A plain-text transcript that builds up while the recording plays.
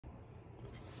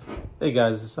Hey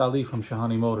guys, it's Ali from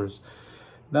Shahani Motors.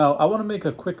 Now, I want to make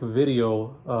a quick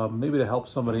video, maybe to help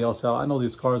somebody else out. I know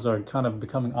these cars are kind of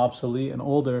becoming obsolete and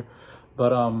older, but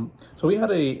so we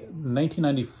had a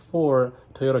 1994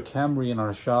 Toyota Camry in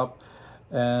our shop,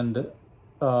 and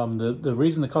the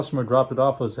reason the customer dropped it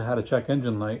off was it had a check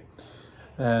engine light,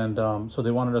 and so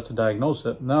they wanted us to diagnose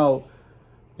it. Now,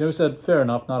 we said, fair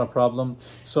enough, not a problem.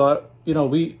 So,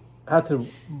 we had to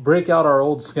break out our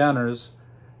old scanners,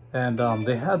 and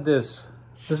they had this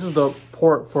is the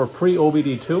port for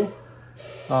pre-obd2,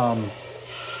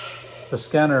 the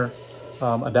scanner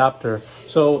adapter.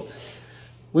 So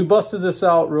we busted this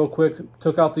out real quick,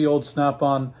 took out the old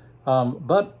snap-on,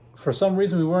 but for some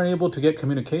reason we weren't able to get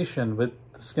communication with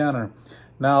the scanner.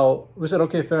 Now we said,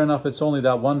 okay, fair enough, it's only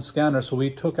that one scanner, so we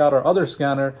took out our other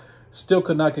scanner, still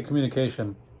could not get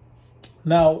communication.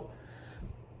 Now,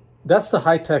 that's the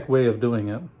high-tech way of doing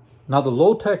it. Now, the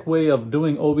low-tech way of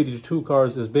doing obd2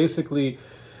 cars is basically,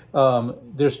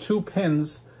 there's two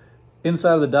pins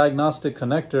inside of the diagnostic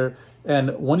connector,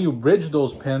 and when you bridge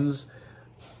those pins,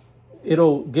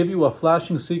 it'll give you a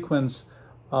flashing sequence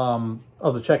of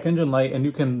the check engine light, and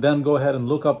you can then go ahead and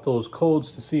look up those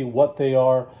codes to see what they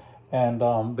are and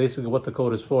basically what the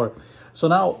code is for. So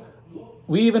now,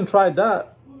 we even tried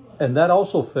that, and that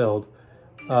also failed.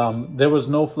 There was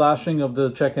no flashing of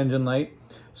the check engine light.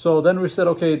 So then we said,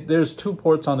 okay, there's two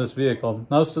ports on this vehicle.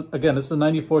 Now, this is a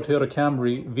 94 Toyota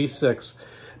Camry V6.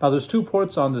 Now, there's two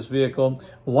ports on this vehicle.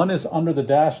 One is under the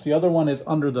dash. The other one is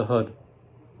under the hood.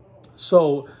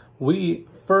 So we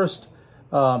first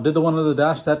did the one under the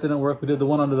dash. That didn't work. We did the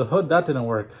one under the hood. That didn't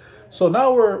work. So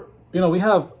now we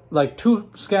have like two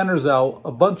scanners out,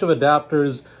 a bunch of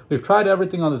adapters. We've tried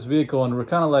everything on this vehicle, and we're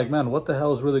kind of like, man, what the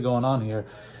hell is really going on here?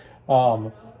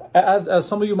 As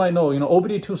some of you might know,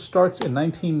 obd2 starts in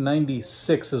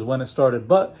 1996 is when it started.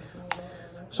 But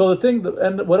so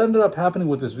what ended up happening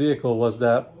with this vehicle was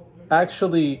that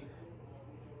actually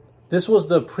this was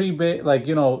the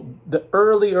the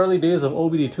early days of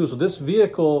obd2. So this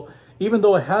vehicle, even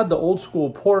though it had the old school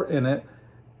port in it,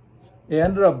 it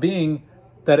ended up being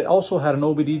that it also had an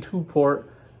obd2 port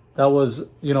that was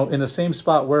in the same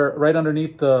spot, where right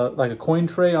underneath the a coin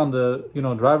tray on the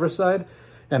driver's side.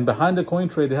 And behind the coin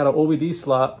tray, they had an OBD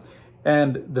slot.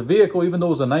 And the vehicle, even though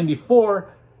it was a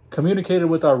 94, communicated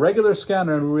with our regular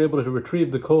scanner, and we were able to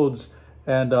retrieve the codes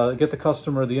and get the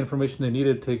customer the information they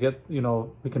needed to get,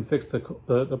 we can fix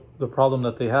the problem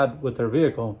that they had with their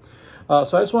vehicle.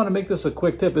 So I just want to make this a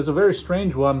quick tip. It's a very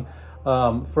strange one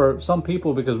for some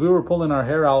people, because we were pulling our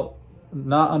hair out,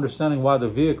 not understanding why the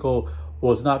vehicle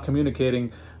was not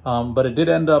communicating. But it did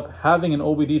end up having an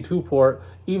obd2 port,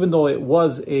 even though it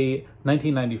was a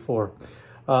 1994.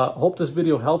 Hope this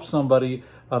video helps somebody.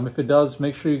 If it does,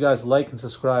 make sure you guys like and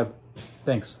subscribe.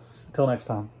 Thanks. Until next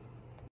time.